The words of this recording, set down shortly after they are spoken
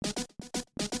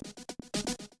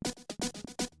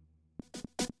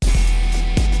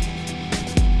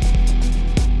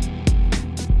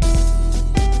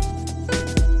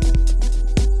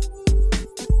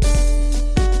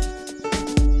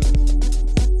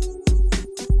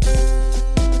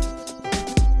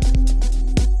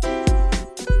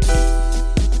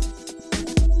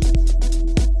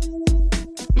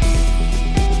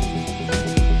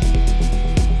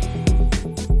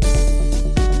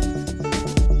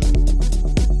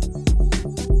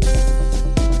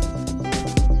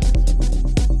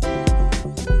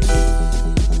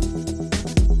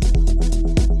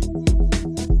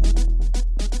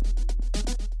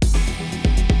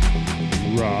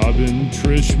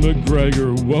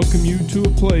McGregor welcome you to a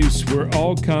place where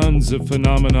all kinds of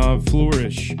phenomena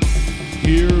flourish.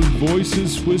 Here,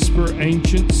 voices whisper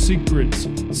ancient secrets,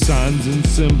 signs and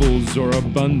symbols are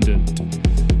abundant.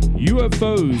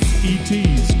 UFOs,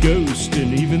 ETs, ghosts,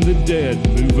 and even the dead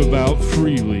move about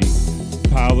freely.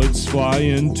 Pilots fly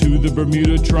into the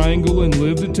Bermuda Triangle and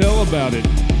live to tell about it.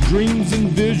 Dreams and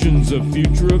visions of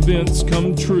future events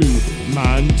come true.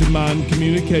 Mind-to-mind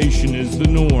communication is the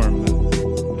norm.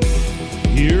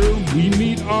 Here, we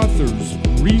meet authors,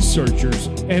 researchers,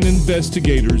 and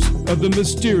investigators of the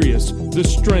mysterious, the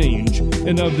strange,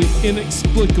 and of the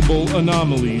inexplicable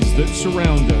anomalies that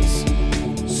surround us.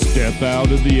 Step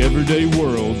out of the everyday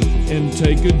world and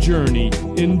take a journey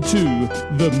into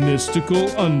the mystical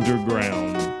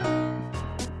underground.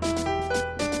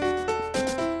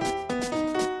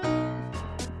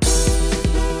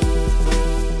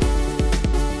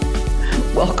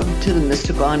 Welcome to the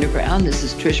Mystical Underground. This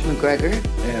is Trish McGregor.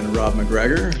 And Rob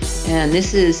McGregor. And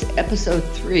this is episode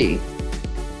 3.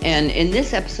 And in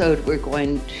this episode, we're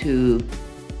going to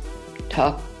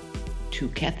talk to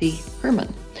Kathy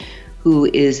Herman, who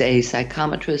is a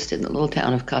psychometrist in the little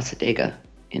town of Cassadaga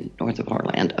in north of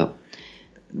Orlando.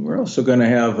 We're also going to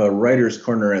have a writer's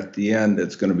corner at the end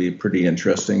that's going to be pretty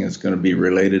interesting. It's going to be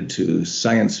related to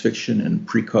science fiction and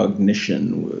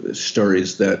precognition,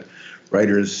 stories that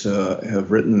writers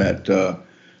have written that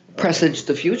presage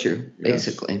the future,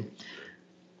 basically.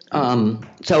 Yes.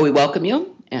 So we welcome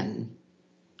you, and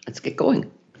let's get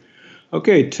going.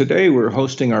 Okay, today we're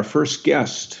hosting our first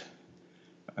guest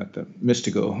at the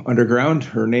Mystical Underground.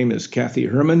 Her name is Kathy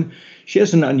Herman. She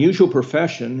has an unusual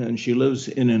profession, and she lives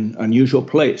in an unusual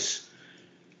place.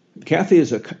 Kathy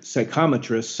is a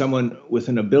psychometrist, someone with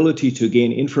an ability to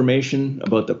gain information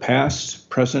about the past,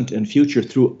 present, and future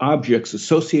through objects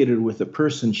associated with the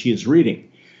person she is reading.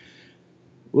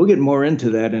 We'll get more into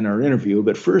that in our interview,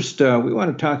 but first we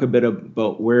want to talk a bit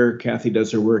about where Kathy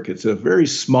does her work. It's a very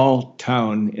small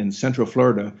town in Central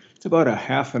Florida. It's about a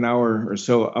half an hour or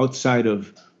so outside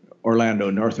of Orlando,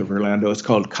 north of Orlando. It's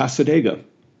called Cassadaga.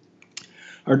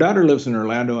 Our daughter lives in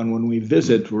Orlando, and when we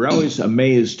visit, we're always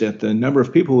amazed at the number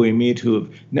of people we meet who have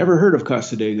never heard of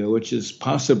Cassadaga, which is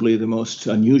possibly the most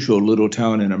unusual little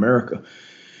town in America.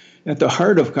 At the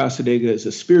heart of Cassadaga is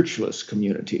a spiritualist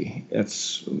community.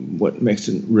 That's what makes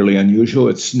it really unusual.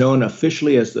 It's known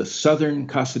officially as the Southern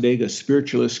Cassadaga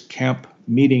Spiritualist Camp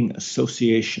Meeting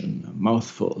Association. A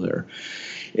mouthful there.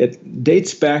 It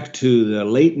dates back to the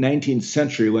late 19th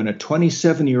century when a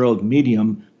 27-year-old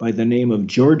medium by the name of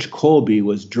George Colby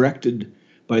was directed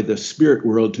by the spirit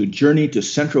world to journey to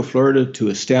Central Florida to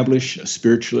establish a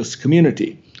spiritualist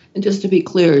community. And just to be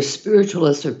clear,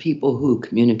 spiritualists are people who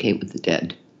communicate with the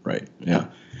dead. Right, yeah.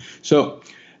 So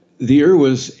the year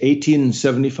was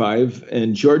 1875,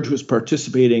 and George was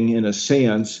participating in a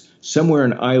seance somewhere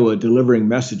in Iowa, delivering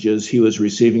messages he was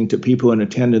receiving to people in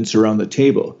attendance around the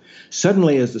table.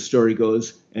 Suddenly, as the story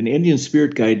goes, an Indian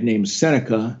spirit guide named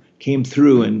Seneca came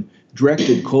through and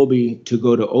directed Colby to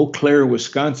go to Eau Claire,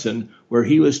 Wisconsin, where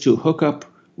he was to hook up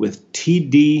with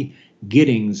T.D.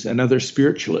 Giddings, another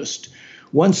spiritualist.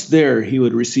 Once there, he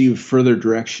would receive further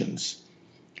directions.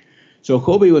 So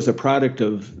Colby was a product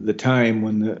of the time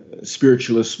when the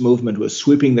spiritualist movement was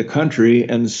sweeping the country,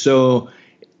 and so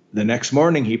the next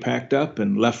morning he packed up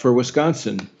and left for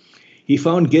Wisconsin. He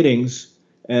found Giddings,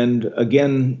 and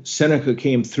again Seneca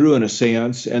came through in a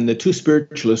seance, and the two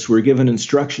spiritualists were given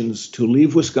instructions to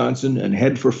leave Wisconsin and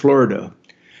head for Florida.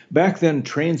 Back then,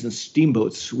 trains and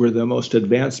steamboats were the most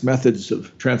advanced methods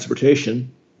of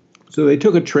transportation, so they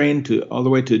took a train all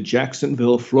the way to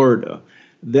Jacksonville, Florida.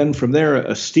 Then from there,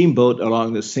 a steamboat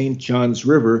along the St. Johns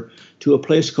River to a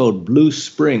place called Blue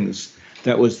Springs.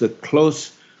 That was the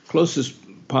closest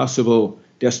possible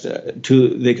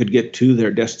they could get to their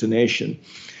destination.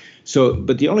 So,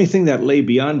 but the only thing that lay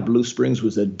beyond Blue Springs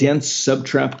was a dense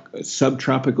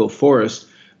subtropical forest.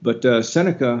 But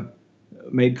Seneca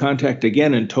made contact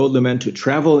again and told the men to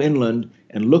travel inland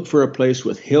and look for a place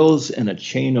with hills and a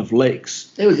chain of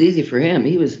lakes. It was easy for him.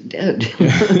 He was dead.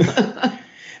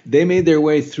 They made their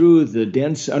way through the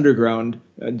dense undergrowth,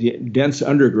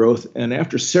 and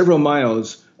after several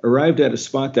miles, arrived at a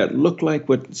spot that looked like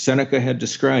what Seneca had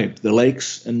described, the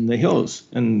lakes and the hills.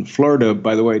 And Florida,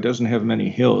 by the way, doesn't have many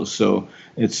hills, so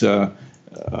it's a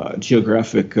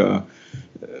geographic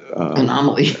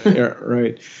anomaly. Yeah,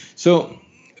 right. So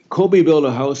Colby built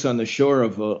a house on the shore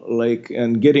of a lake,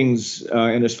 and Giddings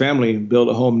and his family built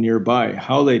a home nearby.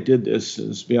 How they did this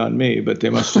is beyond me, but they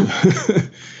must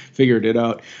have figured it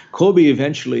out. Colby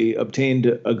eventually obtained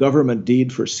a government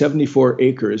deed for 74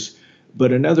 acres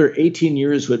but another 18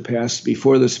 years would pass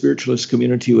before the spiritualist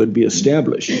community would be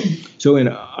established. So in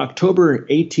October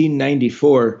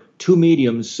 1894, two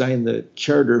mediums signed the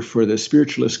charter for the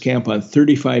spiritualist camp on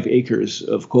 35 acres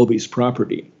of Kolbe's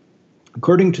property.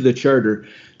 According to the charter,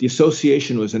 the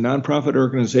association was a nonprofit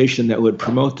organization that would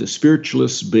promote the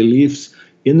spiritualist beliefs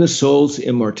in the soul's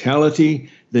immortality,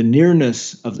 the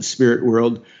nearness of the spirit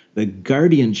world, the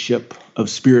guardianship of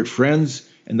spirit friends,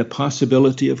 and the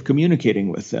possibility of communicating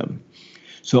with them.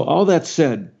 So all that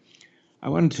said, I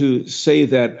wanted to say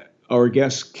that our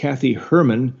guest, Kathy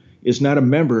Herman, is not a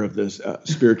member of the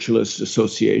Spiritualist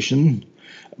Association,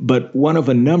 but one of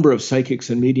a number of psychics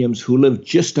and mediums who live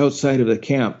just outside of the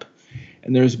camp.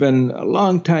 And there's been a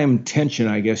long time tension,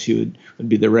 I guess would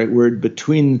be the right word,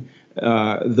 between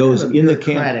those in the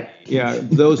camp. Yeah,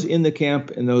 those in the camp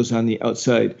and those on the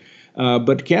outside.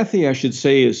 But Kathy, I should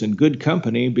say, is in good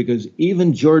company because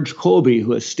even George Kolbe,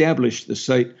 who established the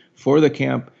site for the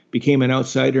camp, became an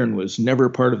outsider and was never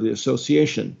part of the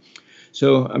association.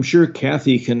 So I'm sure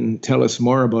Kathy can tell us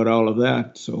more about all of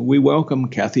that. So we welcome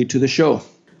Kathy to the show.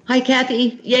 Hi,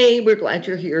 Kathy. Yay, we're glad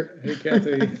you're here. Hey,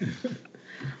 Kathy.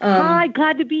 Hi,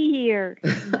 glad to be here.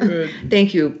 Good.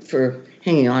 Thank you for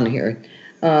hanging on here.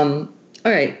 All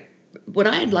right. What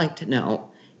I'd like to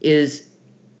know is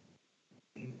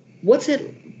what's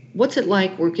it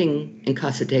like working in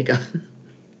Cassadaga?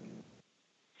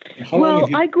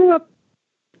 I grew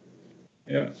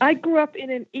up in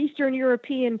an Eastern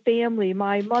European family.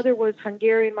 My mother was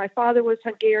Hungarian, my father was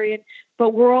Hungarian, but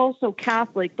we're also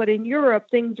Catholic. But in Europe,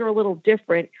 things are a little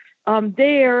different.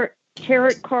 There,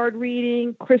 tarot card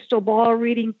reading, crystal ball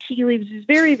reading, tea leaves is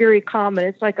very, very common.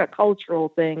 It's like a cultural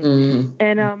thing. Mm-hmm.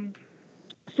 And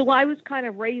so I was kind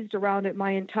of raised around it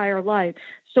my entire life.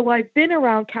 So I've been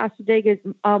around Cassadaga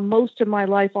most of my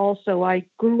life also. I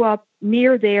grew up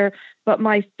near there, but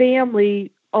my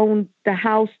family owned the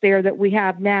house there that we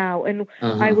have now. And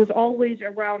I was always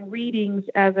around readings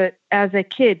as a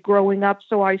kid growing up,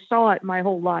 so I saw it my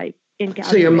whole life in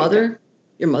Cassadaga. So your mother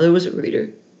was a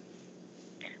reader?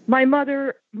 My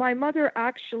mother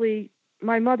actually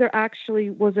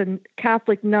was a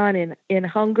Catholic nun in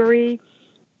Hungary,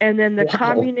 and then the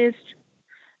communist.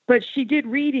 But she did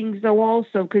readings though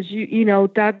also because you know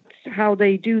that's how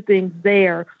they do things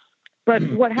there. But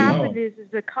what happened is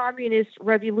the communist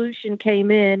revolution came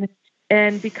in,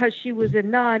 and because she was a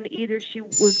nun, either she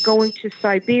was going to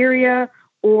Siberia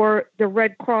or the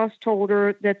Red Cross told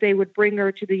her that they would bring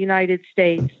her to the United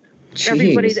States. Jeez.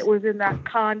 Everybody that was in that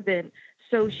convent.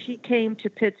 So she came to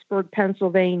Pittsburgh,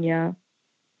 Pennsylvania.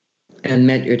 And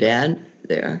met your dad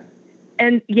there?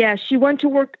 And yeah, she went to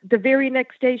work the very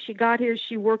next day she got here.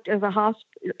 She worked as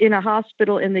in a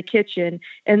hospital in the kitchen.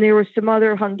 And there were some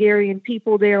other Hungarian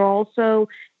people there also.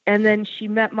 And then she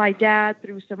met my dad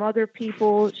through some other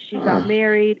people. She got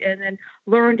married and then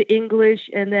learned English.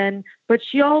 But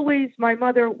my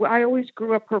mother, I always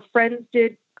grew up, her friends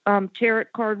did tarot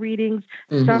card readings.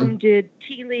 Mm-hmm. Some did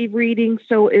tea leaf readings.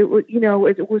 So it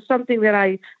was something that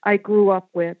I grew up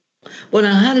with. Well,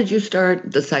 now, how did you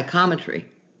start the psychometry?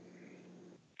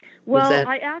 Well,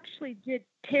 I actually did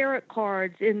tarot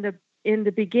cards in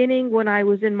the beginning when I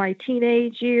was in my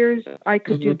teenage years. I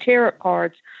could do tarot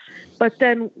cards. But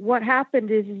then what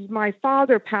happened is my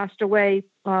father passed away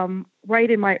right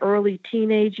in my early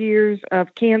teenage years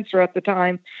of cancer at the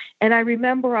time. And I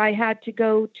remember I had to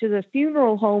go to the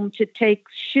funeral home to take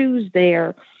shoes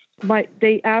there.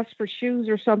 They asked for shoes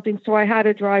or something, so I had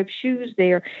to drive shoes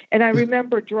there. And I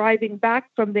remember driving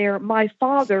back from there, my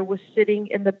father was sitting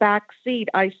in the back seat.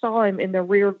 I saw him in the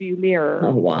rear view mirror.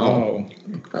 Oh, wow.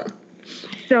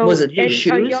 So was it his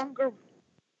shoes?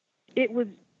 He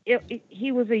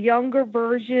was a younger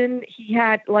version. He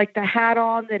had like the hat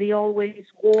on that he always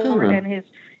wore, and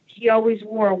he always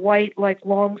wore a white, like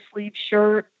long sleeve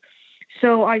shirt.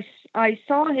 So I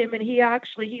saw him, and he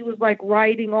was like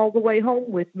riding all the way home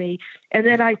with me. And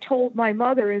then I told my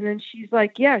mother, and then she's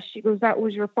like, yes, she goes, that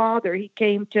was your father. He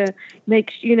came to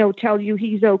tell you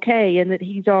he's okay and that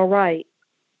he's all right.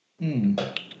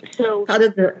 So how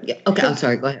did I'm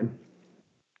sorry, go ahead.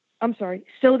 I'm sorry.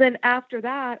 So then after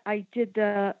that, I did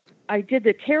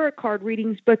the tarot card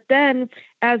readings, but then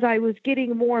as I was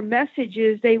getting more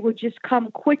messages, they would just come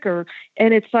quicker.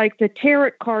 And it's like the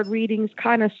tarot card readings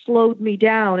kind of slowed me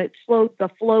down. It slowed the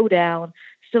flow down.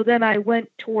 So then I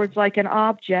went towards like an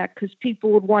object because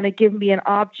people would want to give me an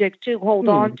object to hold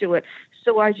on to it.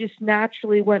 So I just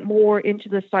naturally went more into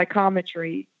the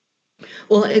psychometry.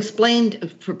 Well, explain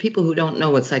for people who don't know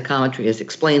what psychometry is,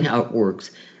 explain how it works.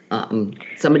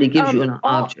 Somebody gives you an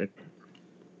object.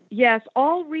 Yes,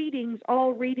 all readings,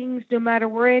 no matter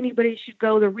where anybody should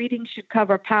go, the reading should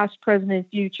cover past, present, and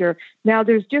future. Now,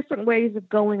 there's different ways of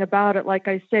going about it. Like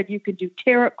I said, you can do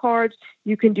tarot cards,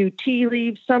 you can do tea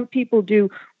leaves. Some people do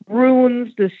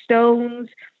runes, the stones.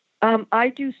 I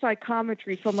do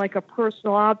psychometry from like a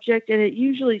personal object, and it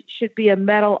usually should be a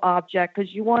metal object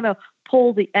because you want to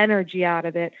pull the energy out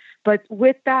of it. But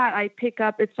with that, I pick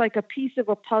up, it's like a piece of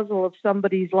a puzzle of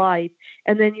somebody's life.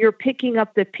 And then you're picking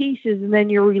up the pieces and then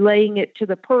you're relaying it to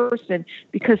the person,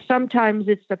 because sometimes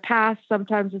it's the past,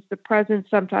 sometimes it's the present,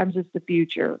 sometimes it's the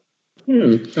future.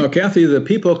 Now, Kathy, the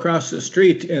people across the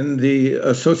street in the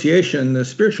association, the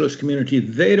spiritualist community,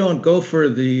 they don't go for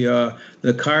the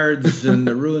cards and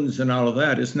the runes and all of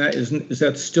that. Is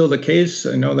that still the case?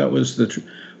 I know that was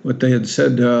what they had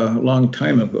said a long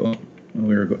time ago when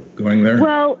we were going there.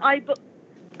 Well,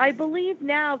 I believe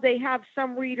now they have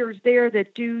some readers there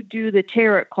that do the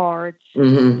tarot cards.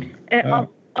 Mm-hmm. And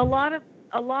a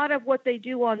lot of what they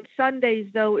do on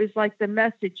Sundays, though, is like the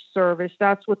message service.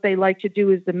 That's what they like to do,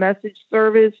 is the message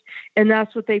service, and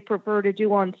that's what they prefer to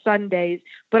do on Sundays.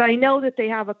 But I know that they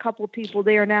have a couple people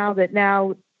there now that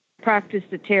practice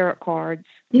the tarot cards.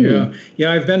 Yeah,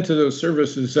 I've been to those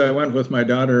services. I went with my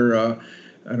daughter,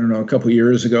 I don't know, a couple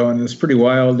years ago, and it's pretty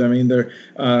wild. I mean,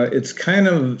 it's kind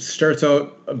of starts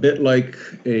out a bit like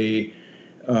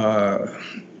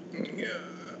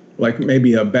like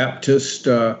maybe a Baptist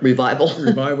revival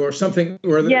or something,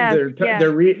 where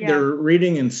they're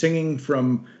reading and singing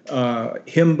from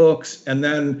hymn books, and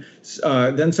then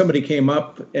somebody came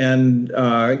up and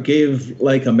gave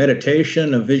like a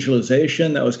meditation, a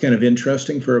visualization that was kind of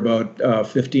interesting for about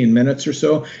 15 minutes or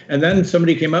so, and then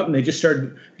somebody came up and they just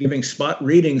started giving spot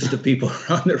readings to people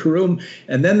around the room,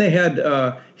 and then they had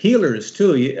healers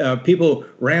too. People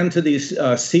ran to these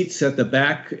seats at the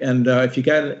back, and if you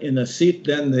got in a seat,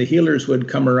 then the healers would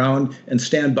come around and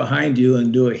stand behind you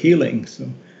and do a healing. So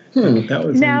that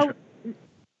was interesting.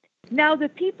 Now the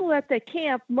people at the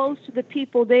camp, most of the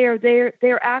people there,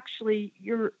 they're actually,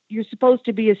 you're supposed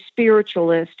to be a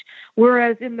spiritualist.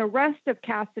 Whereas in the rest of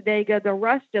Cassadaga, the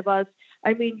rest of us,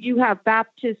 I mean, you have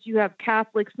Baptists, you have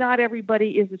Catholics. Not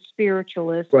everybody is a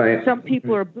spiritualist. Right. Some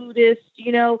people are Buddhist,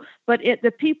 but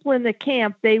the people in the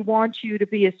camp, they want you to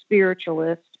be a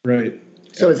spiritualist. Right.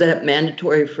 So is that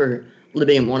mandatory for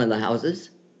living in one of the houses?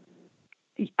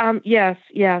 Yes.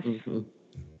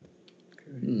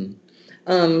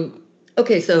 Mm-hmm.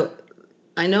 Okay, so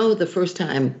I know the first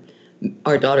time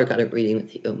our daughter got a reading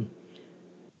with you,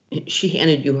 she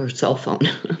handed you her cell phone.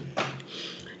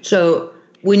 So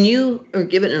when you are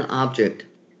given an object,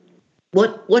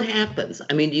 what happens?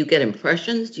 I mean, do you get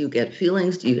impressions? Do you get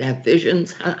feelings? Do you have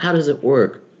visions? How does it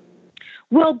work?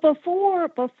 Well,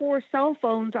 before cell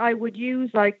phones, I would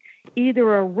use like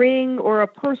either a ring or a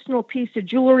personal piece of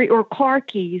jewelry or car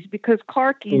keys, because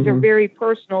car keys are very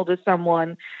personal to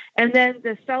someone. And then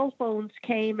the cell phones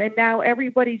came, and now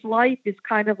everybody's life is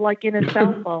kind of like in a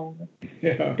cell phone.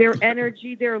 Yeah. Their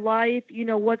energy, their life,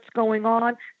 what's going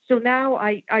on. So now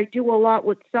I do a lot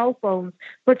with cell phones,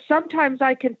 but sometimes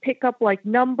I can pick up like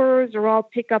numbers, or I'll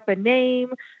pick up a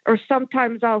name, or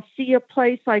sometimes I'll see a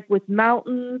place like with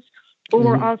mountains,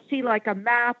 or I'll see like a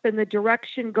map in the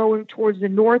direction going towards the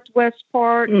northwest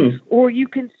part, or you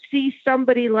can see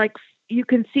somebody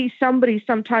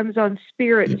sometimes on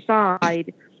spirit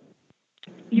side.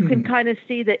 You can kind of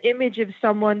see the image of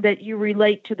someone that you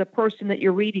relate to the person that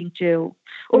you're reading to,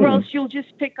 or else you'll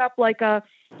just pick up like a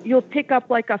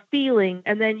feeling,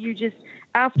 and then you just,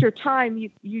 after time,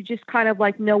 you just kind of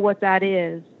like know what that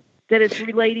is. That it's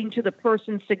relating to the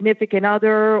person's significant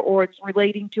other, or it's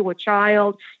relating to a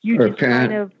child. You get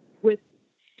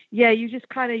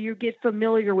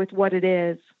familiar with what it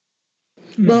is.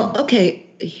 Well, okay,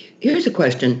 here's a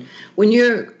question. When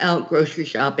you're out grocery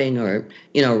shopping or,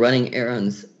 running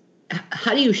errands,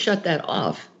 how do you shut that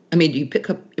off? I mean, do you pick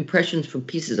up impressions from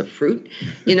pieces of fruit,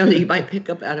 that you might pick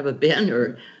up out of a bin,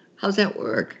 or how's that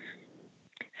work?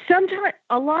 Sometimes,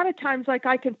 a lot of times, like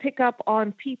I can pick up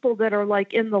on people that are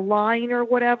like in the line or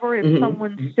whatever, if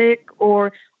someone's sick,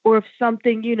 or if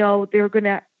something,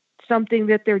 something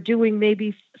that they're doing,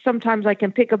 maybe sometimes I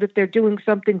can pick up if they're doing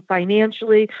something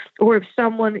financially, or if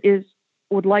someone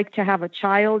would like to have a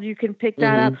child, you can pick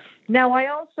that up. Now, I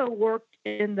also worked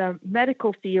in the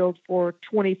medical field for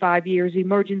 25 years,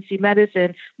 emergency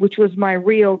medicine, which was my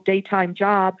real daytime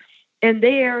job. And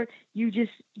there,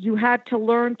 you had to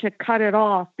learn to cut it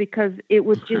off, because it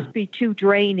would just be too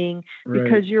draining,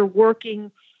 because you're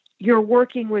working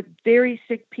with very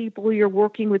sick people, you're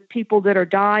working with people that are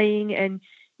dying, and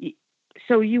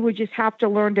so you would just have to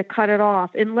learn to cut it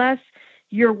off, unless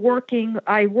you're working.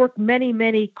 I work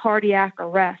many cardiac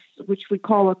arrests, which we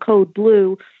call a code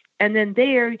blue, and then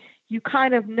there you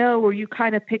kind of know, or you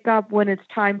kind of pick up when it's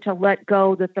time to let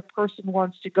go, that the person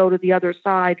wants to go to the other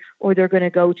side, or they're going to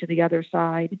go to the other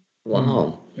side.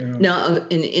 Wow. Yeah. Now,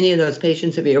 in any of those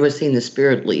patients, have you ever seen the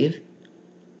spirit leave?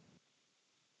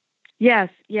 Yes.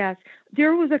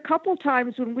 There was a couple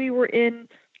times when we were in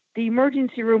the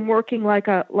emergency room working like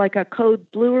a code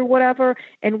blue or whatever,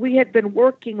 and we had been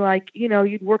working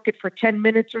you'd work it for 10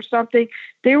 minutes or something.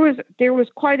 There was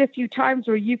quite a few times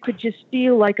where you could just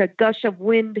feel like a gush of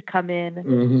wind come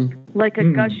in, like a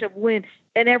gush of wind,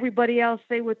 and everybody else,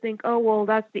 they would think, oh, well,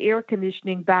 that's the air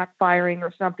conditioning backfiring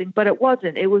or something, but it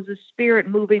wasn't. It was a spirit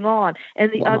moving on,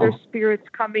 and the other spirits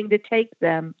coming to take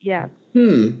them. Yes.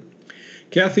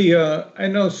 Kathy, I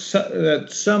know that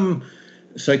some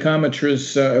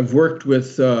psychometrists have worked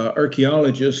with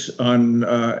archaeologists on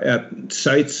at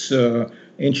sites,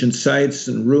 ancient sites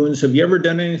and ruins. Have you ever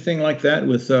done anything like that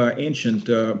with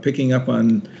picking up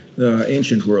on the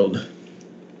ancient world?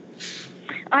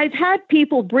 I've had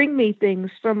people bring me things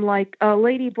from, like, a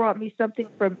lady brought me something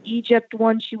from Egypt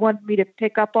once she wanted me to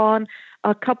pick up on.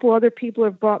 A couple other people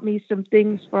have brought me some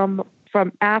things from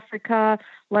Africa,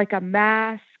 like a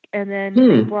mask. And then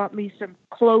they brought me some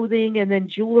clothing and then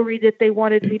jewelry that they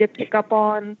wanted me to pick up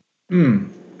on.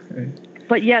 Okay.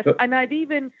 But yes, and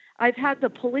I've had the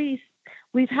police.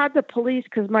 We've had the police,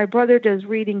 because my brother does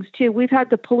readings too. We've had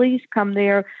the police come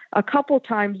there a couple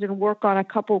times and work on a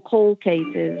couple cold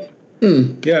cases.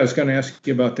 Yeah, I was going to ask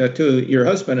you about that too. Your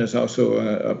husband is also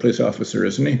a police officer,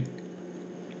 isn't he?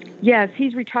 Yes,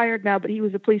 he's retired now, but he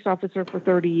was a police officer for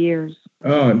 30 years.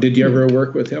 Oh, did you ever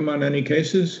work with him on any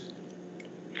cases?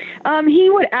 He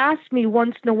would ask me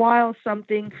once in a while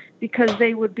something, because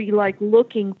they would be like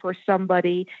looking for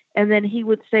somebody. And then he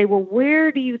would say, well,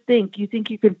 where do you think you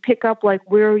can pick up, like,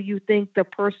 where you think the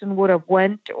person would have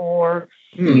went, or,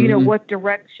 what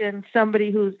direction, somebody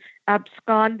who's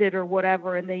absconded or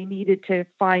whatever, and they needed to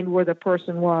find where the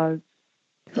person was.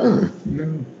 Huh.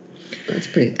 No.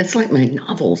 That's like my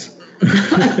novels.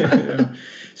 Yeah.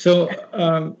 So,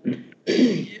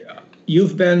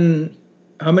 you've been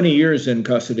how many years in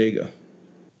Cassadaga?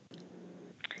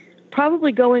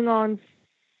 Probably going on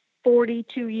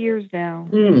 42 years now.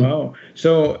 Wow.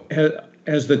 So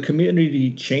has the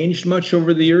community changed much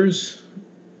over the years?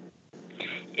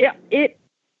 Yeah,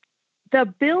 the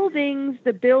buildings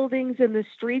and the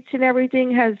streets and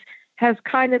everything has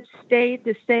kind of stayed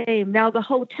the same. Now, the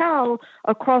hotel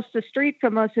across the street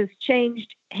from us has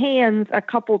changed hands a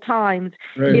couple times.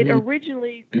 Right.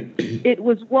 It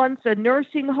was once a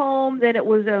nursing home, then it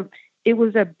was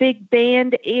a big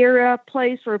band era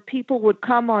place where people would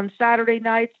come on Saturday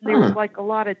nights, and there was like a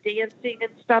lot of dancing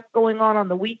and stuff going on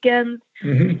the weekends.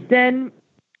 Then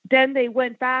they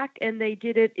went back and they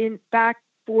did it back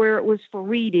where it was for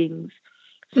readings.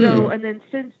 So, and then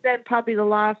since then, probably the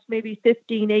last maybe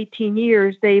 15, 18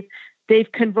 years, they've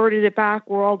converted it back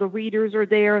where all the readers are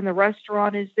there and the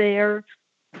restaurant is there.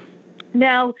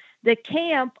 Now, the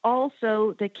camp,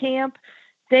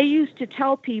 they used to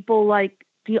tell people, like,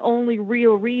 the only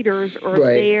real readers are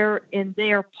there in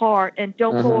their part, and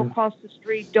don't go across the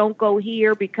street, don't go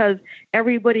here, because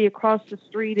everybody across the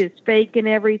street is fake and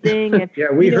everything. And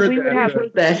yeah, we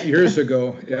heard that years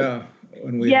ago. Yeah.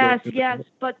 Yes,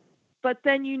 but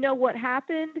then what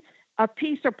happened? A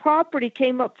piece of property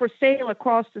came up for sale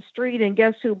across the street, and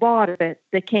guess who bought it?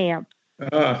 The camp.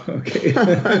 Ah, okay.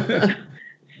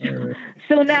 Right.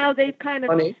 So now they've kind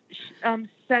of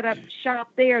set up shop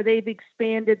there. They've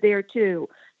expanded there too.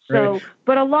 So, right.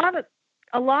 But a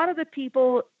lot of the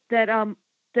people that are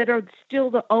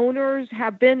still the owners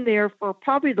have been there for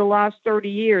probably the last 30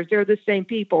 years. They're the same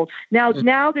people. Now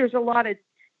there's a lot of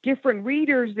different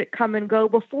readers that come and go.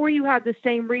 Before, you had the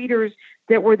same readers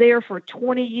that were there for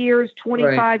 20 years,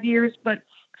 25 years, but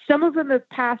some of them have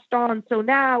passed on. So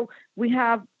now we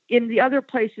have, in the other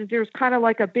places, there's kind of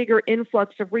like a bigger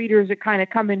influx of readers that kind of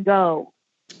come and go.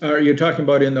 Are you talking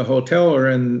about in the hotel or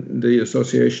in the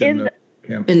association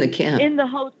camp? In the camp. In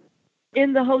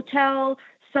the hotel,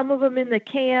 some of them in the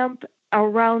camp,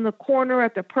 around the corner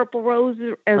at the Purple Rose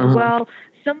as well.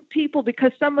 Some people,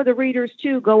 because some of the readers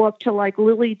too go up to like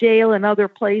Lilydale and other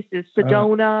places,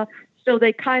 Sedona, so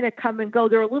they kind of come and go.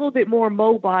 They're a little bit more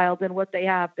mobile than what they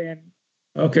have been.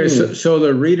 Okay, so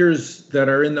the readers that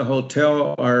are in the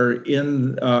hotel are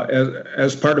in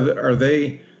as part of it. Are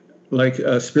they like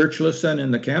spiritualists then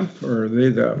in the camp, or are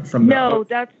they from the? No,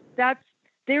 that's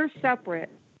they're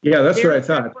separate. Yeah, that's what I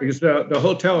thought, because the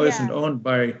hotel isn't owned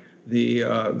by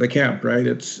the camp, right?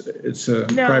 It's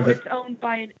private. No, it's owned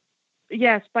by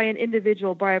an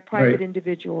individual, by a private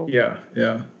individual. Yeah.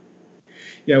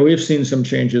 Yeah, we've seen some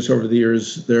changes over the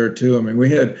years there too. I mean, we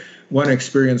had one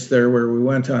experience there where we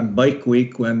went on Bike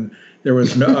Week when there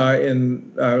was no,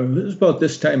 it was about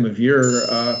this time of year,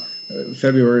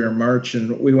 February or March,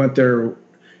 and we went there,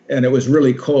 and it was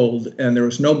really cold, and there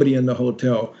was nobody in the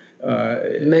hotel.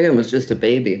 Megan was just a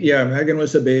baby. Yeah, Megan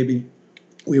was a baby.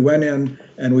 We went in,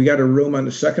 and we got a room on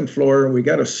the second floor. We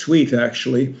got a suite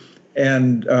actually,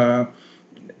 and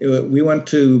we went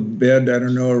to bed, I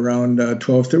don't know, around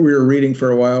 12:30. We were reading for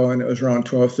a while, and it was around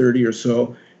 12:30 or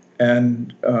so.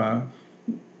 And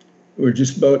we were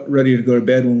just about ready to go to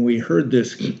bed when we heard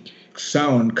this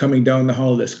sound coming down the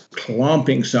hall, this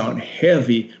clomping sound,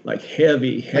 heavy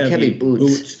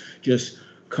boots just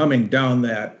coming down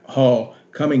that hall,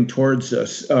 coming towards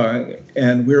us.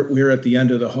 And we're at the end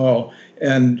of the hall.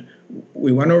 And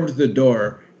we went over to the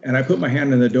door, and I put my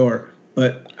hand in the door.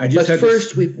 But I just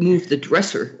first we moved the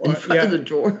dresser in front of the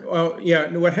door. Well, yeah.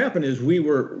 What happened is we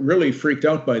were really freaked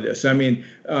out by this. I mean,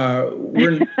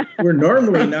 we're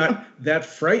normally not that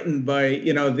frightened by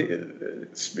the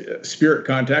spirit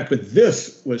contact, but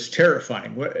this was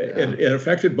terrifying. It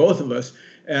affected both of us,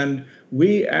 and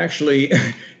we actually,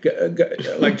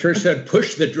 like Trish said,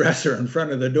 pushed the dresser in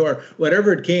front of the door.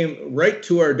 Whatever it came right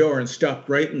to our door and stopped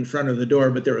right in front of the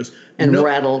door. But there was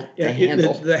rattled the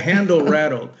handle. The handle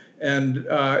rattled. And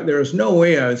there was no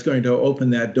way I was going to open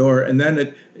that door. And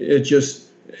then it just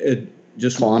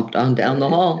clomped on down the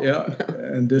hall. Yeah,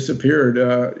 and disappeared.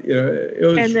 It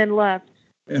was, and then left.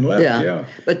 And left. Yeah.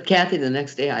 But Kathy, the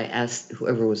next day, I asked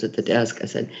whoever was at the desk. I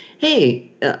said,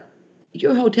 "Hey,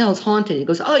 your hotel's haunted." He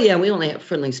goes, "Oh yeah, we only have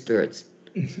friendly spirits."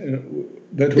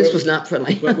 But this was not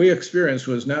friendly. What we experienced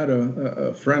was not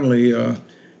a friendly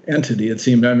entity. It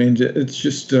seemed. I mean, it's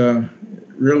just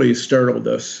really startled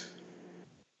us.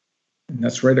 And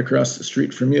that's right across the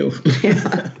street from you.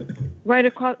 Right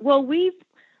across. Well, we've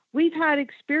had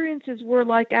experiences where,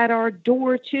 like at our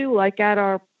door too, like at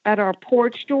our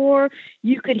porch door,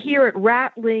 you could hear it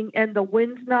rattling, and the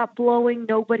wind's not blowing.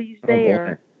 Nobody's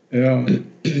there. Yeah.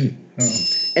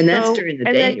 And that's during the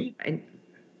day. Right?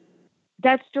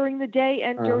 That's during the day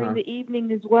and during the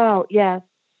evening as well. Yes.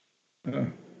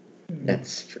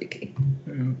 That's freaky.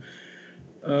 Yeah.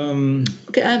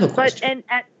 Okay, I have a question.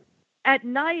 But at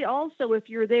night also, if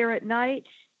you're there at night,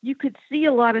 you could see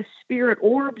a lot of spirit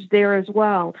orbs there as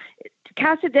well.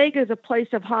 Cassadaga is a place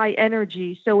of high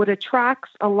energy, so it attracts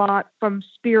a lot from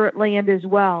spirit land as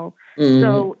well. Mm-hmm.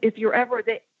 So if you're ever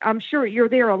there, I'm sure you're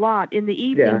there a lot. In the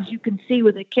evenings, you can see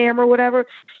with a camera, whatever,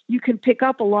 you can pick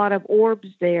up a lot of orbs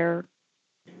there.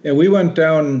 Yeah, we went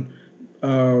down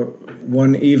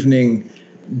one evening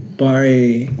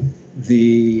by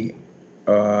the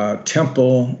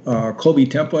temple, Kobe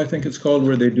Temple, I think it's called,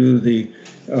 where they do the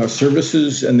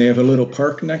services, and they have a little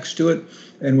park next to it.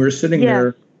 And we're sitting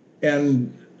there,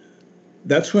 and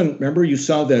that's when, remember, you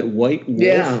saw that white wolf?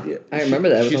 Yeah, I remember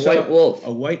that. It was a white wolf.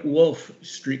 A white wolf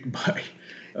streak by.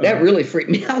 That really freaked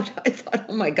me out. I thought,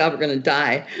 oh my God, we're going to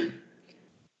die.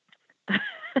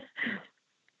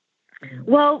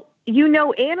 Well,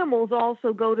 animals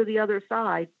also go to the other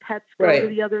side. Pets go to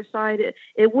the other side.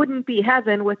 It wouldn't be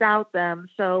heaven without them.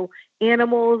 So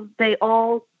animals, they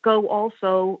all go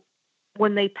also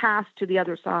when they pass to the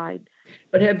other side.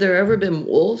 But have there ever been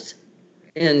wolves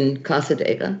in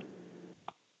Cassadaga?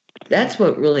 That's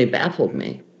what really baffled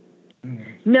me.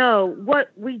 No,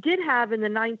 what we did have in the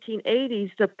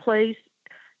 1980s, the place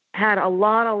had a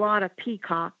lot of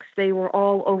peacocks. They were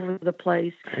all over the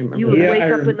place. You would wake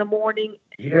up in the morning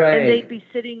and they'd be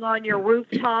sitting on your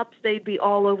rooftops. They'd be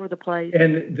all over the place.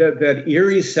 And that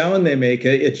eerie sound they make,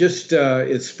 it just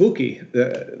it's spooky.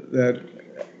 That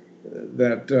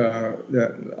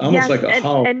almost like a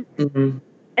howl.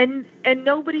 And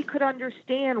nobody could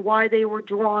understand why they were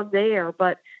drawn there,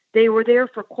 but they were there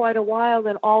for quite a while,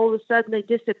 and all of a sudden they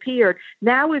disappeared.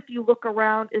 Now, if you look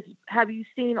around, have you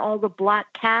seen all the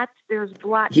black cats? There's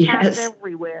black cats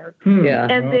everywhere. Yeah.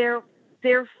 And they're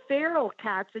feral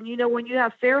cats. And, when you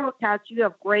have feral cats, you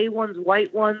have gray ones,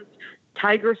 white ones,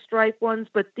 tiger stripe ones.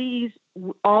 But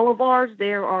all of ours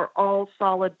there are all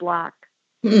solid black.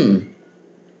 The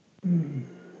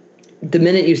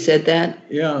minute you said that,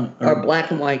 our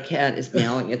black and white cat is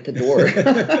meowing at the door.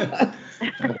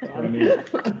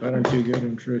 Why don't you get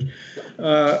him, Trish?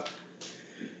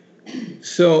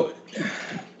 So,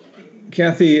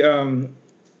 Kathy,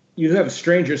 you have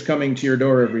strangers coming to your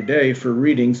door every day for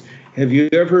readings. Have you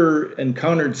ever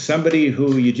encountered somebody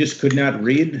who you just could not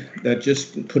read, that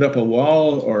just put up a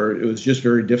wall, or it was just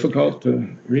very difficult to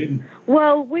read?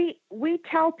 Well, we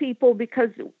tell people, because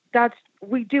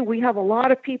we have a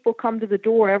lot of people come to the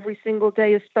door every single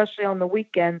day, especially on the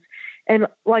weekends. And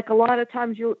like a lot of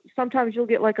times sometimes you'll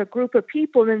get like a group of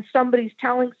people, and then somebody's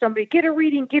telling somebody, get a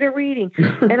reading.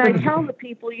 And I tell the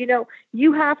people,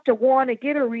 you have to want to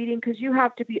get a reading because you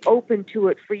have to be open to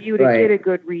it for you to get a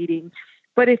good reading.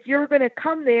 But if you're going to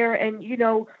come there and,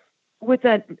 with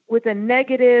a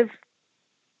negative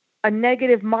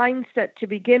mindset to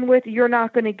begin with, you're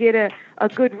not going to get a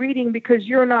good reading because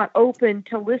you're not open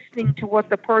to listening to what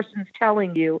the person's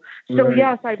telling you. So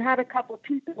yes, I've had a couple of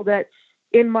people that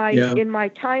in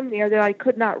my time there that I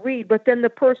could not read, but then the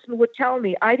person would tell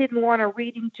me, I didn't want a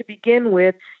reading to begin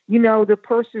with. The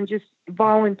person just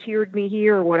volunteered me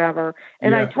here or whatever.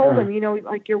 And I told them,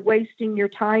 like, you're wasting your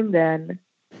time then.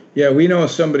 Yeah, we know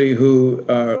somebody who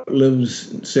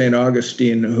lives in St.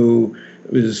 Augustine who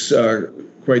was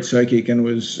quite psychic and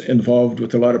was involved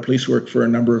with a lot of police work for a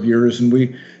number of years. And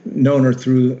we known her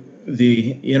through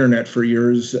the internet for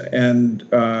years. And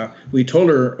we told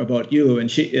her about you. And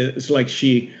it's like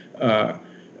she,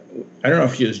 I don't know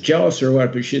if she was jealous or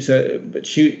what, but she said, but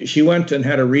she went and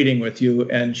had a reading with you,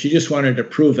 and she just wanted to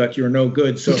prove that you're no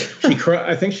good. So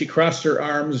I think she crossed her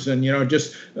arms and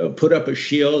just put up a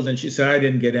shield, and she said, I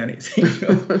didn't get anything.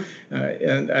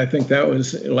 And I think that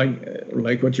was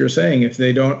like what you're saying. If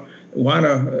they don't want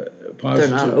to they're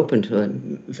not open to it.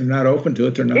 If they're not open to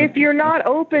it, they're not. If you're not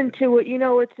open to it,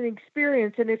 it's an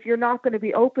experience, and if you're not going to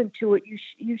be open to it,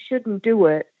 you shouldn't do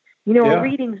it. A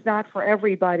reading's not for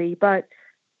everybody, but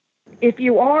if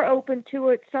you are open to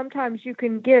it, sometimes you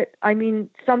can get,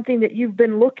 something that you've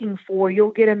been looking for.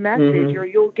 You'll get a message, or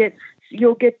you'll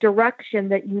get direction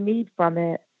that you need from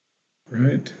it.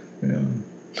 Right. Yeah.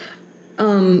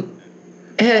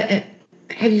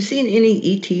 Have you seen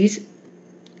any ETs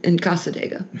in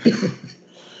Cassadaga?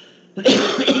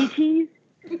 ETs?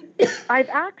 I've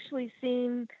actually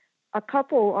seen a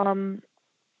couple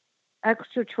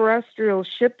extraterrestrial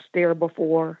ships there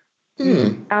before,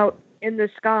 out in the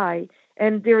sky,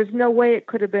 and there's no way it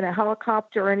could have been a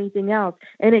helicopter or anything else.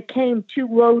 And it came too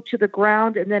low to the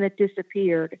ground, and then it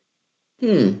disappeared.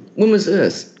 When was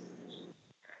this?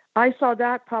 I saw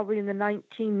that probably in the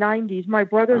 1990s. My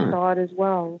brother saw it as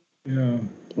well. Yeah.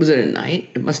 Was it at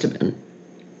night? It must have been.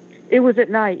 It was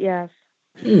at night, yes.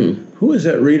 Who was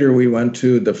that reader we went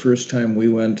to the first time we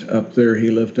went up there? He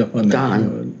lived up on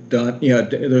Don. Don. Yeah,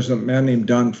 there's a man named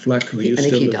Don Fleck who used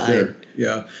to live there.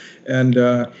 Yeah. And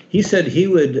he said he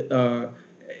would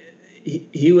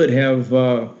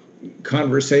have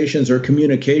conversations or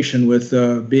communication with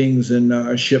beings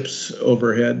in ships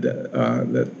overhead.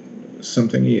 That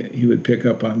something he would pick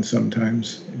up on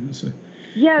sometimes.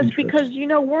 Yes, because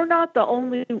we're not the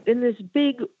only in this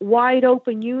big wide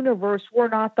open universe. We're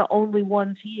not the only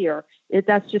ones here.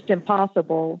 That's just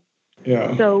impossible.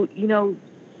 Yeah. So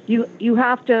You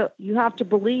have to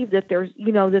believe that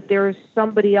there's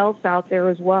somebody else out there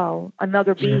as well,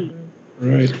 another being.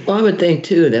 Right. Well, I would think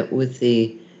too that with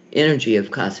the energy of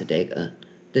Cassadaga,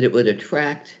 that it would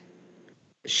attract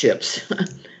ships.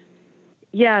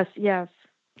 Yes.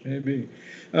 Maybe.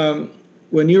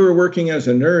 When you were working as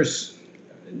a nurse,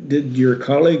 did your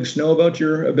colleagues know about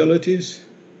your abilities?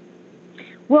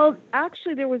 Well,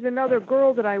 actually, there was another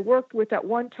girl that I worked with at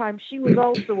one time. She was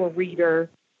also a reader.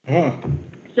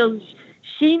 So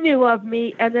she knew of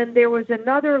me, and then there was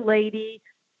another lady,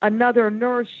 another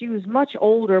nurse. She was much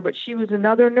older, but she was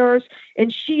another nurse,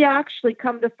 and she actually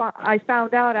I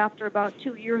found out after about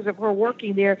 2 years of her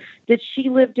working there that she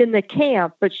lived in the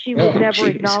camp, but she would never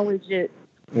acknowledge it.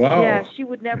 Wow. Yeah, she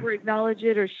would never acknowledge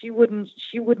it, or she wouldn't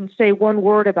say one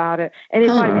word about it. And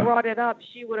if I brought it up,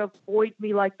 she would avoid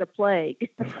me like the plague.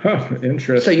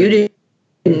 Interesting. So you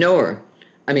didn't know her?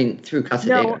 Through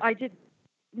Cassadaga? No, I did.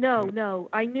 No.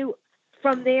 I knew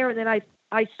from there, and then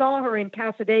I saw her in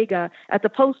Cassadaga at the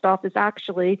post office,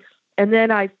 actually, and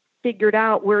then I figured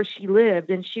out where she lived,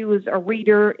 and she was a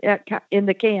reader in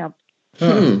the camp.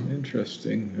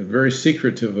 Interesting. Very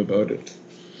secretive about it.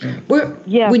 When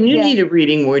you need a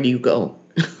reading, where do you go?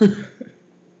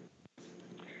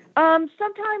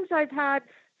 Sometimes I've had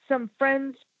some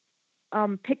friends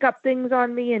pick up things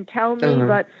on me and tell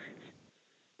me,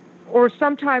 or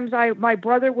sometimes my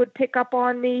brother would pick up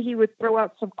on me. He would throw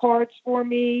out some cards for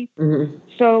me. Mm-hmm.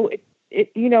 So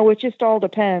it just all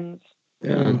depends.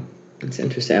 Yeah, that's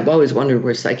interesting. I've always wondered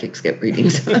where psychics get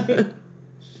readings.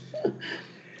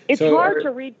 It's hard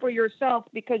to read for yourself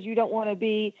because you don't want to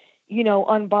be,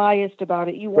 unbiased about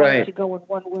it. You want it to go in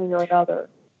one way or another.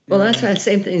 Well, that's the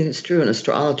same thing is true in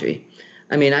astrology.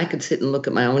 I could sit and look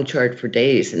at my own chart for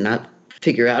days and not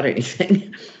figure out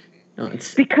anything.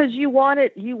 Because you want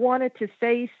it to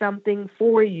say something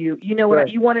for you. You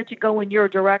want it to go in your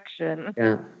direction.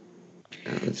 Yeah.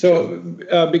 So,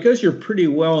 because you're pretty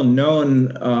well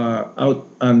known out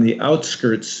on the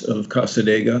outskirts of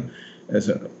Cassadaga as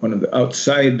one of the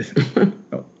outside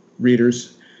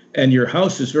readers, and your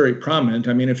house is very prominent.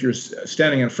 I mean, if you're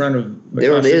standing in front of the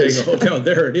Cassadaga Hotel,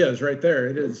 there it is, right there.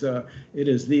 It is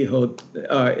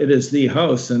the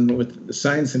house, and with the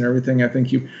signs and everything, I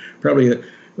think you probably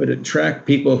would attract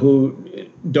people who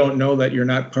don't know that you're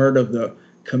not part of the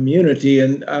community.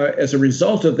 And as a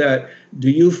result of that, do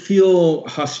you feel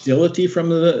hostility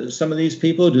from some of these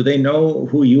people? Do they know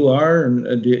who you are?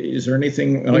 And is there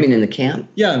anything? You mean in the camp?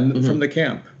 Yeah, from the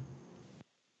camp.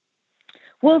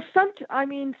 Well,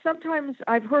 sometimes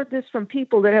I've heard this from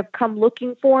people that have come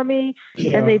looking for me,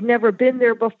 and they've never been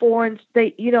there before. And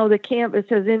the camp, it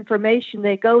says information.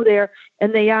 They go there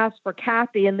and they ask for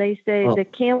Kathy, and they say the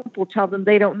camp will tell them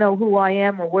they don't know who I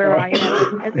am or where I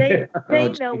am, and they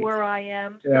know where I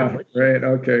am. Yeah, so right.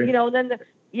 Okay.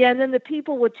 And then the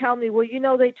people would tell me,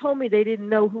 well, they told me they didn't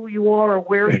know who you are or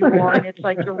where you are, and it's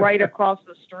like you're right across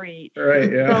the street.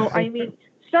 Right. Yeah. So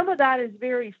some of that is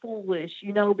very foolish,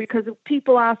 because if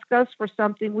people ask us for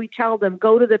something, we tell them,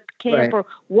 go to the camp or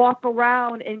walk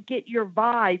around and get your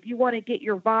vibe. You want to get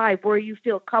your vibe where you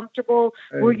feel comfortable,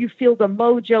 where you feel the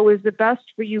mojo is the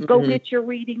best for you. Go get your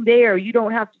reading there. You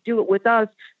don't have to do it with us.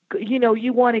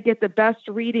 You want to get the best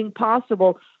reading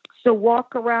possible. So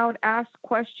walk around, ask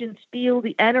questions, feel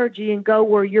the energy, and go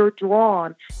where you're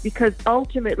drawn. Because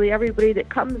ultimately, everybody that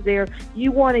comes there,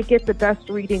 you want to get the best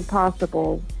reading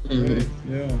possible.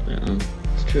 Mm-hmm. Yeah,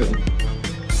 it's true.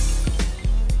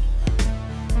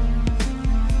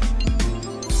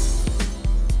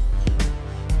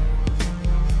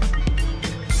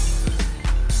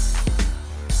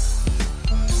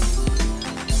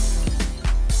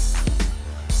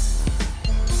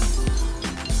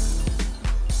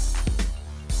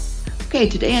 Okay,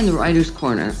 today in the Writer's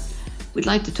Corner, we'd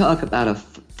like to talk about a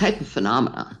type of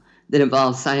phenomena that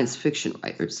involves science fiction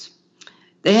writers.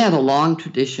 They have a long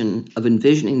tradition of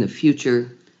envisioning the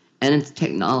future and its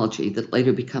technology that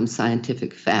later becomes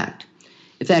scientific fact.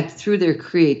 In fact, through their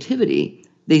creativity,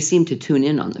 they seem to tune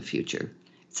in on the future.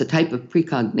 It's a type of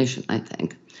precognition, I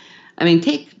think.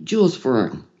 Take Jules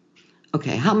Verne.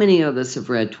 Okay, how many of us have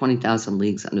read 20,000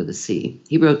 Leagues Under the Sea?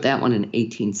 He wrote that one in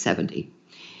 1870.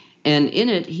 And in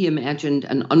it, he imagined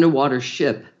an underwater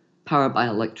ship powered by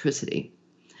electricity.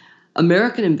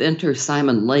 American inventor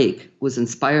Simon Lake was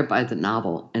inspired by the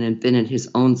novel and invented his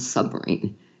own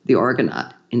submarine, the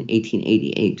Argonaut, in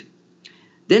 1888.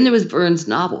 Then there was Verne's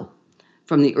novel,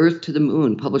 From the Earth to the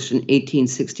Moon, published in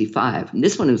 1865. And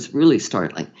this one was really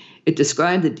startling. It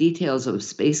described the details of a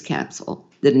space capsule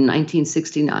that in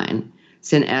 1969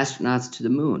 sent astronauts to the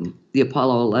moon, the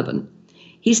Apollo 11.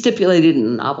 He stipulated in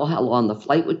the novel how long the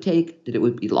flight would take, that it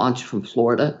would be launched from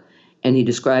Florida, and he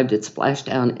described its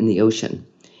splashdown in the ocean.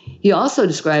 He also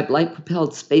described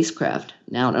light-propelled spacecraft,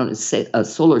 now known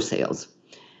as solar sails.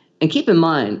 And keep in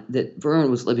mind that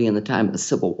Verne was living in the time of the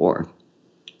Civil War.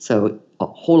 So a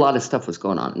whole lot of stuff was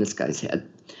going on in this guy's head.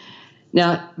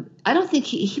 Now, I don't think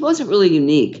he wasn't really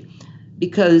unique,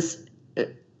 because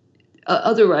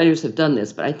other writers have done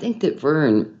this, but I think that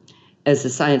Verne, as a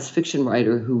science fiction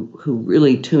writer who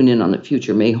really tuned in on the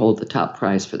future, may hold the top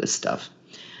prize for this stuff.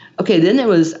 Okay, then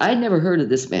I'd never heard of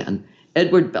this man,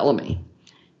 Edward Bellamy.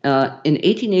 In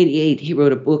 1888, he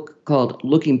wrote a book called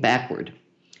Looking Backward.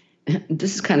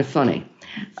 This is kind of funny.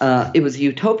 It was a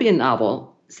utopian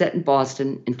novel set in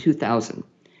Boston in 2000.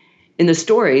 In the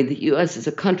story, the U.S. is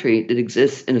a country that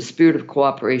exists in a spirit of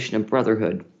cooperation and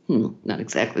brotherhood. Not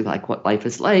exactly like what life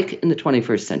is like in the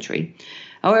 21st century.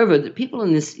 However, the people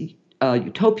in this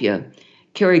utopia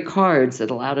carry cards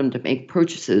that allow them to make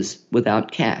purchases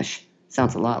without cash.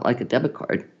 Sounds a lot like a debit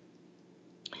card.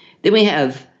 Then we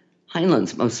have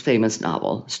Heinlein's most famous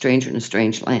novel, Stranger in a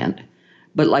Strange Land.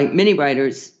 But like many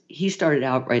writers, he started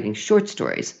out writing short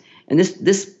stories. And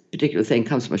this particular thing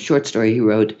comes from a short story he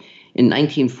wrote in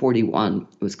 1941.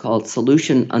 It was called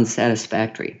Solution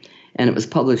Unsatisfactory, and it was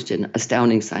published in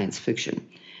Astounding Science Fiction.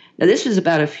 Now, this was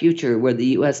about a future where the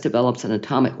U.S. develops an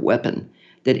atomic weapon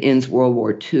that ends World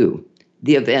War II.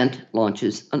 The event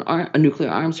launches a nuclear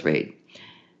arms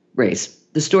race.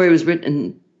 The story was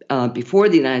written before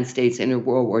the United States entered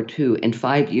World War II and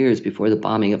 5 years before the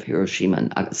bombing of Hiroshima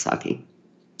and Nagasaki.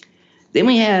 Then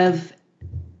we have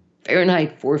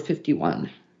Fahrenheit 451,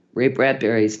 Ray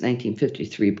Bradbury's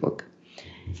 1953 book.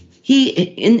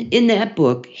 In that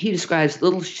book, he describes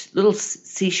little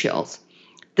seashells,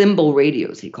 thimble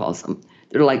radios, he calls them.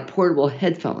 They're like portable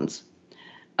headphones.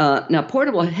 Now,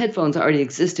 portable headphones already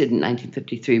existed in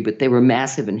 1953, but they were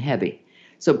massive and heavy.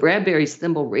 So Bradbury's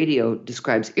thimble radio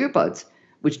describes earbuds,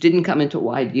 which didn't come into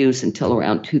wide use until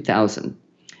around 2000.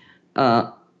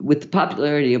 With the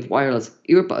popularity of wireless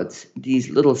earbuds,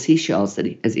 these little seashells,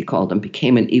 as he called them,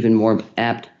 became an even more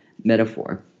apt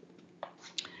metaphor.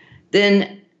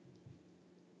 Then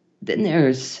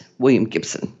there's William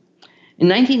Gibson. In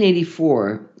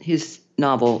 1984, his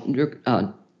novel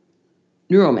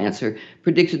Neuromancer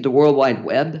predicted the World Wide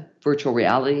Web, virtual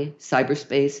reality,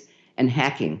 cyberspace, and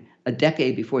hacking a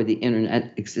decade before the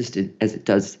internet existed as it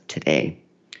does today.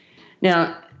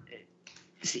 Now,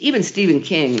 even Stephen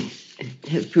King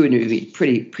has proven to be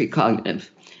pretty precognitive,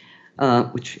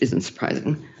 which isn't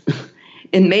surprising.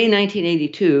 In May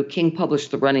 1982, King published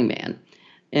The Running Man,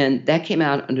 and that came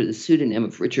out under the pseudonym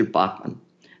of Richard Bachman.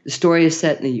 The story is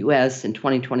set in the U.S. in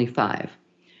 2025,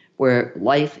 where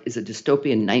life is a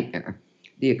dystopian nightmare.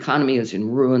 The economy is in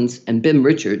ruins, and Bim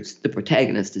Richards, the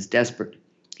protagonist, is desperate.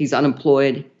 He's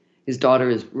unemployed, his daughter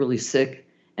is really sick,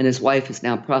 and his wife is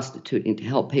now prostituting to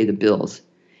help pay the bills.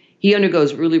 He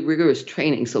undergoes really rigorous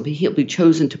training, so he'll be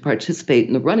chosen to participate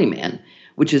in The Running Man,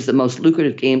 which is the most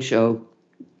lucrative game show,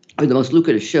 or the most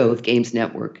lucrative show of Games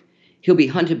Network. He'll be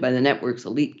hunted by the network's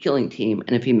elite killing team,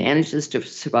 and if he manages to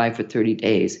survive for 30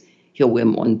 days, he'll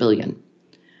win $1 billion.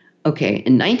 Okay,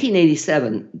 in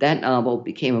 1987, that novel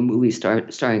became a movie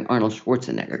starring Arnold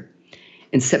Schwarzenegger.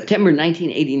 In September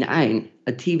 1989,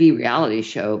 a TV reality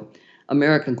show,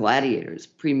 American Gladiators,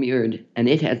 premiered, and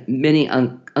it had many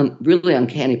really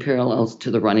uncanny parallels to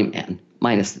The Running Man,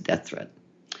 minus the death threat.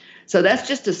 So that's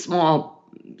just a small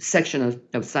section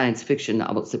of science fiction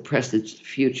novels that presage the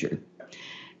future.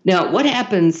 Now, what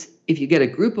happens if you get a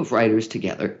group of writers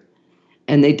together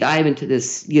and they dive into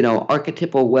this,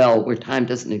 archetypal well where time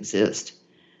doesn't exist?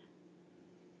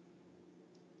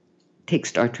 Take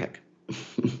Star Trek.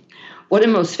 One of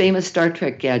the most famous Star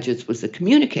Trek gadgets was the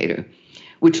communicator,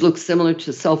 which looks similar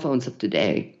to cell phones of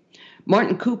today.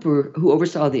 Martin Cooper, who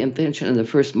oversaw the invention of the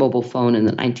first mobile phone in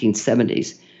the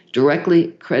 1970s, directly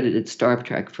credited Star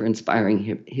Trek for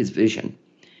inspiring his vision.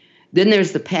 Then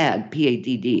there's the PAD,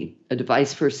 P-A-D-D, a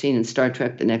device first seen in Star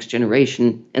Trek The Next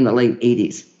Generation in the late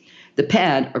 80s. The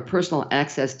PAD, or Personal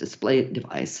Access Display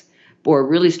Device, bore a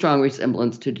really strong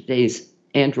resemblance to today's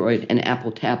Android and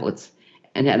Apple tablets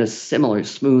and had a similar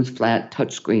smooth, flat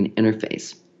touchscreen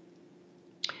interface.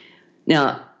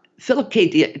 Now, Philip K.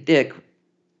 Dick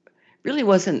really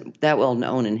wasn't that well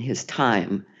known in his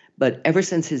time, but ever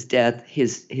since his death,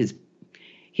 he's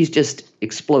just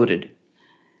exploded.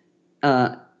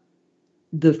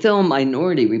 The film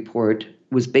Minority Report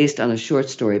was based on a short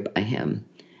story by him,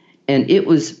 and it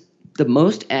was the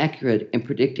most accurate in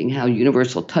predicting how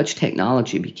universal touch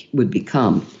technology would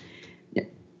become.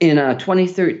 In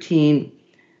 2013,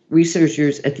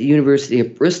 researchers at the University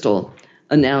of Bristol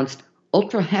announced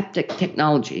ultra-haptic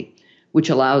technology, which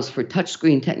allows for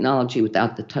touchscreen technology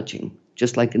without the touching,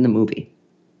 just like in the movie.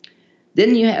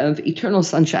 Then you have Eternal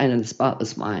Sunshine of the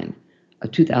Spotless Mind, a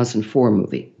 2004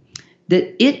 movie.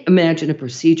 That it imagined a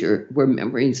procedure where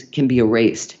memories can be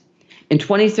erased. In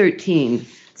 2013,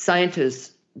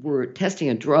 scientists were testing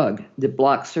a drug that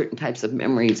blocks certain types of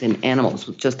memories in animals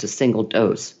with just a single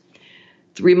dose.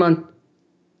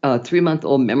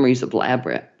 3-month-old memories of lab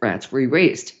rats were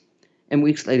erased, and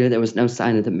weeks later there was no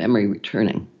sign of the memory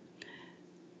returning.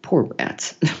 Poor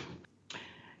rats.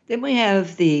 Then we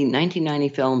have the 1990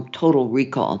 film Total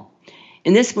Recall.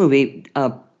 In this movie,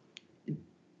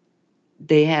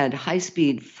 they had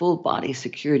high-speed, full-body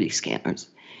security scanners.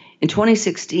 In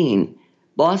 2016,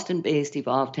 Boston-based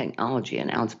Evolve Technology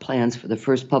announced plans for the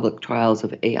first public trials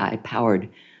of AI-powered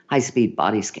high-speed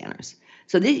body scanners.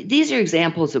 So these are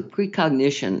examples of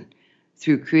precognition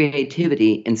through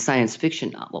creativity in science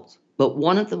fiction novels. But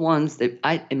one of the ones that,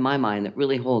 in my mind, that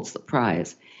really holds the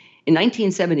prize. In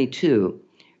 1972,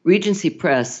 Regency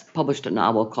Press published a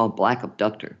novel called Black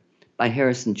Abductor by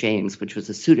Harrison James, which was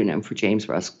a pseudonym for James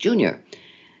Rusk Jr.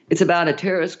 It's about a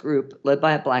terrorist group led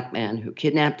by a black man who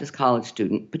kidnapped his college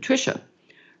student, Patricia.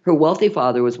 Her wealthy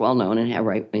father was well known and had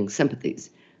right-wing sympathies.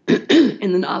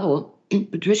 In the novel,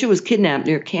 Patricia was kidnapped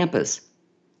near campus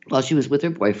while she was with her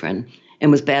boyfriend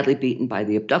and was badly beaten by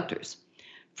the abductors.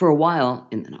 For a while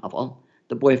in the novel,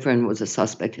 the boyfriend was a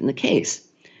suspect in the case.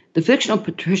 The fictional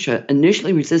Patricia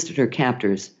initially resisted her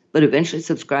captors, but eventually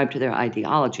subscribed to their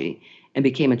ideology and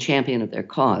became a champion of their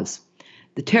cause.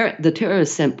 The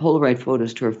terrorists sent Polaroid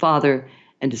photos to her father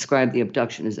and described the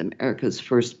abduction as America's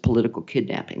first political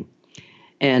kidnapping.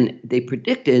 And they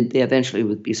predicted they eventually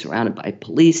would be surrounded by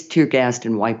police, tear-gassed,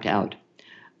 and wiped out.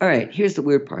 All right, here's the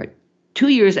weird part. 2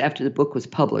 years after the book was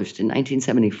published in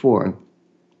 1974,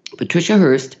 Patricia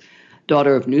Hearst,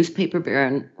 daughter of newspaper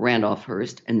baron Randolph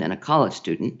Hearst and then a college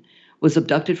student, was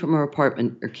abducted from her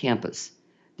apartment or campus.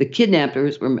 The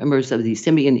kidnappers were members of the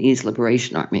Symbionese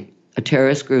Liberation Army, a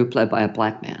terrorist group led by a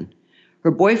black man. Her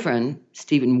boyfriend,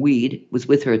 Stephen Weed, was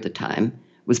with her at the time,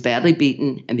 was badly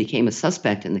beaten, and became a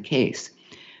suspect in the case.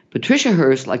 Patricia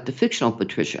Hearst, like the fictional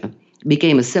Patricia,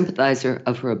 became a sympathizer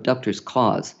of her abductor's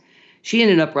cause. She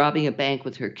ended up robbing a bank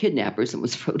with her kidnappers and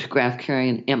was photographed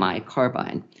carrying an MI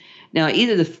carbine. Now,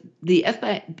 either the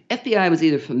FBI was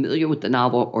either familiar with the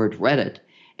novel or had read it,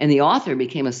 and the author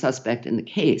became a suspect in the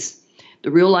case. The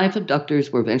real-life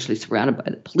abductors were eventually surrounded by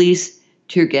the police,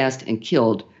 tear-gassed, and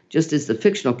killed, just as the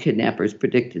fictional kidnappers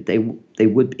predicted they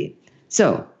would be.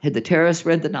 So, had the terrorists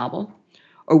read the novel?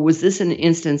 Or was this an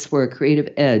instance where a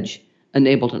creative edge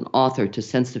enabled an author to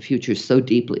sense the future so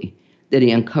deeply that he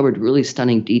uncovered really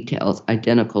stunning details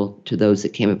identical to those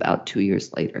that came about 2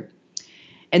 years later?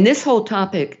 And this whole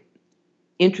topic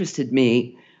interested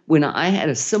me when I had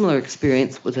a similar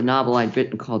experience with a novel I'd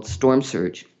written called Storm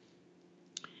Surge.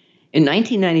 In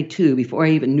 1992, before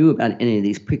I even knew about any of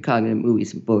these precognitive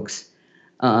movies and books,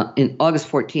 in August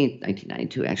 14th,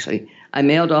 1992, actually, I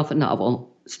mailed off a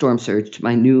novel, Storm Surge, to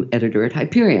my new editor at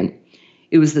Hyperion.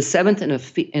 It was the seventh in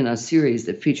a series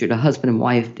that featured a husband and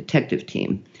wife detective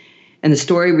team. And the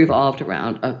story revolved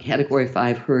around a Category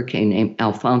 5 hurricane named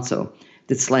Alfonso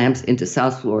that slams into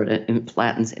South Florida and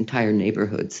flattens entire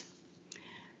neighborhoods.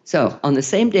 So on the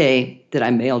same day that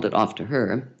I mailed it off to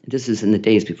her, this is in the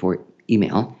days before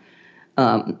email,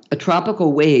 a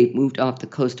tropical wave moved off the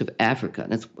coast of Africa.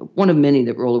 That's one of many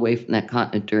that roll away from that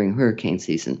continent during hurricane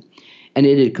season. And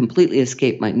it had completely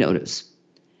escaped my notice.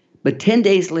 But 10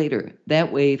 days later,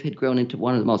 that wave had grown into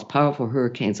one of the most powerful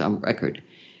hurricanes on record.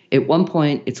 At one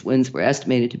point, its winds were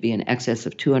estimated to be in excess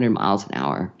of 200 miles an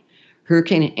hour.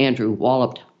 Hurricane Andrew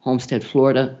walloped Homestead,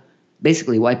 Florida,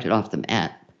 basically wiped it off the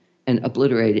map, and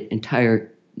obliterated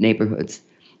entire neighborhoods.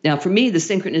 Now, for me, the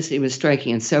synchronicity was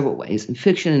striking in several ways. In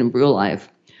fiction and in real life,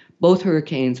 both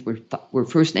hurricanes were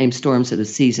first named storms of the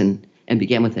season and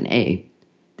began with an A.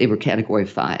 They were Category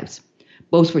 5s.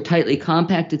 Both were tightly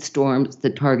compacted storms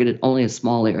that targeted only a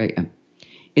small area.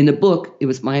 In the book, it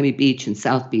was Miami Beach and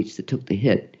South Beach that took the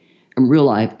hit. In real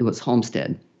life, it was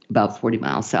Homestead, about 40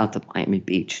 miles south of Miami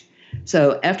Beach.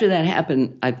 So after that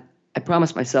happened, I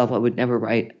promised myself I would never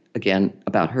write again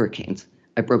about hurricanes.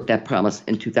 I broke that promise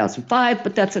in 2005,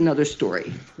 but that's another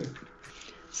story.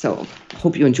 So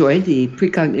hope you enjoyed the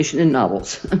precognition in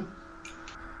novels.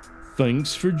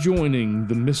 Thanks for joining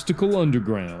The Mystical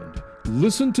Underground.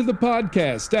 Listen to the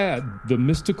podcast at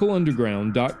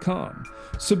themysticalunderground.com.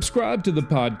 Subscribe to the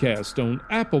podcast on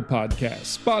Apple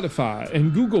Podcasts, Spotify,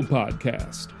 and Google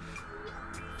Podcasts.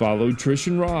 Follow Trish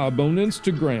and Rob on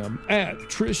Instagram at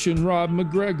Trish and Rob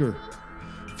McGregor.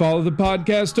 Follow the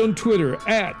podcast on Twitter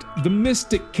at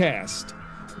TheMysticCast.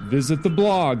 Visit the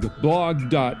blog,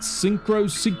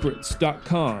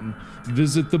 blog.synchrosecrets.com.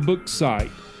 Visit the book site,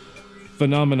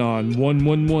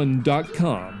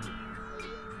 phenomenon111.com.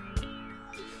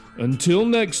 Until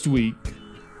next week,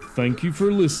 thank you for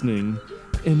listening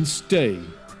and stay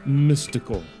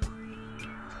mystical.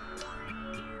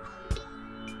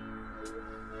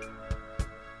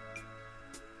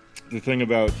 The thing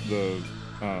about the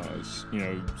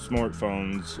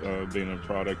smartphones being a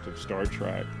product of Star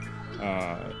Trek,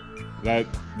 that's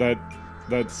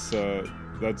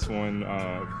when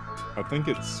I think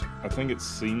it's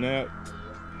CNET.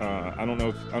 I don't know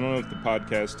if the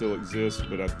podcast still exists,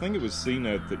 but I think it was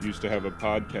CNET that used to have a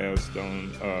podcast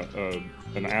on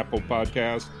an Apple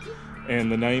podcast,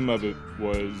 and the name of it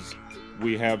was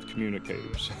 "We Have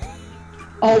Communicators."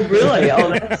 Oh, really? Oh,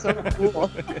 that's so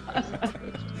cool.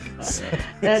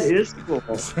 That is cool.